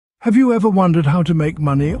Have you ever wondered how to make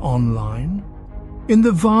money online? In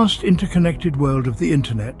the vast interconnected world of the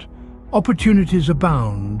internet, opportunities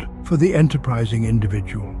abound for the enterprising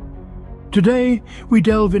individual. Today, we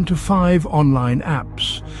delve into 5 online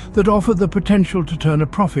apps that offer the potential to turn a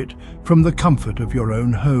profit from the comfort of your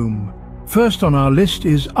own home. First on our list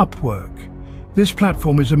is Upwork. This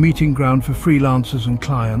platform is a meeting ground for freelancers and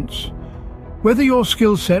clients. Whether your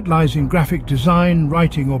skill set lies in graphic design,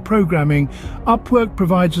 writing or programming, Upwork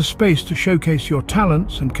provides a space to showcase your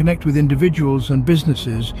talents and connect with individuals and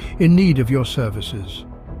businesses in need of your services.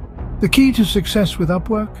 The key to success with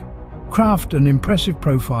Upwork? Craft an impressive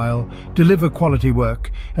profile, deliver quality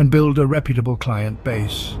work, and build a reputable client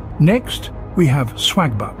base. Next, we have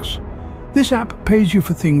Swagbucks. This app pays you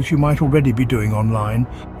for things you might already be doing online,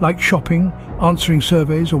 like shopping, answering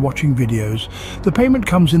surveys or watching videos. The payment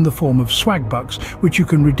comes in the form of Swagbucks, which you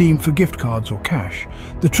can redeem for gift cards or cash.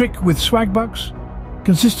 The trick with Swagbucks?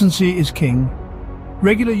 Consistency is king.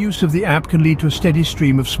 Regular use of the app can lead to a steady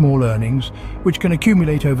stream of small earnings, which can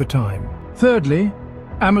accumulate over time. Thirdly,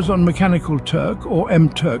 Amazon Mechanical Turk, or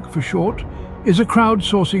MTurk for short, is a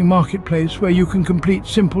crowdsourcing marketplace where you can complete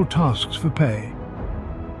simple tasks for pay.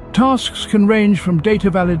 Tasks can range from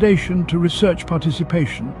data validation to research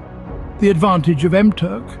participation. The advantage of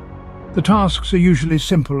MTurk? The tasks are usually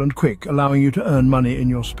simple and quick, allowing you to earn money in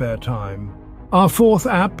your spare time. Our fourth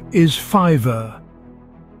app is Fiverr.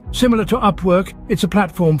 Similar to Upwork, it's a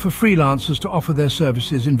platform for freelancers to offer their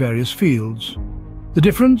services in various fields. The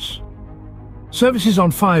difference? Services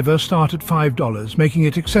on Fiverr start at $5, making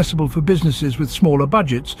it accessible for businesses with smaller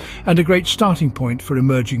budgets and a great starting point for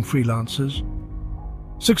emerging freelancers.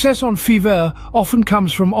 Success on Fiverr often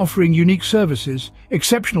comes from offering unique services,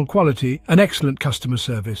 exceptional quality, and excellent customer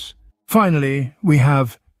service. Finally, we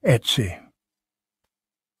have Etsy.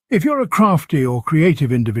 If you're a crafty or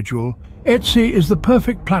creative individual, Etsy is the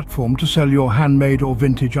perfect platform to sell your handmade or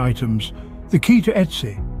vintage items. The key to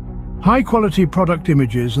Etsy: high-quality product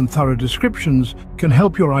images and thorough descriptions can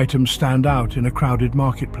help your items stand out in a crowded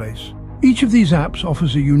marketplace. Each of these apps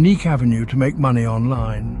offers a unique avenue to make money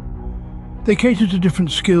online. They cater to different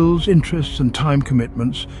skills, interests and time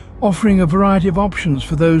commitments, offering a variety of options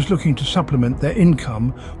for those looking to supplement their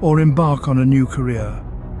income or embark on a new career.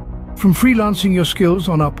 From freelancing your skills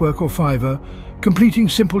on Upwork or Fiverr, completing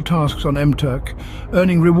simple tasks on MTurk,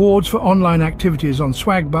 earning rewards for online activities on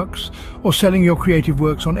Swagbucks, or selling your creative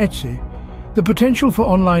works on Etsy, the potential for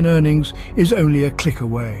online earnings is only a click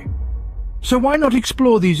away. So why not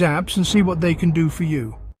explore these apps and see what they can do for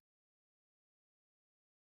you?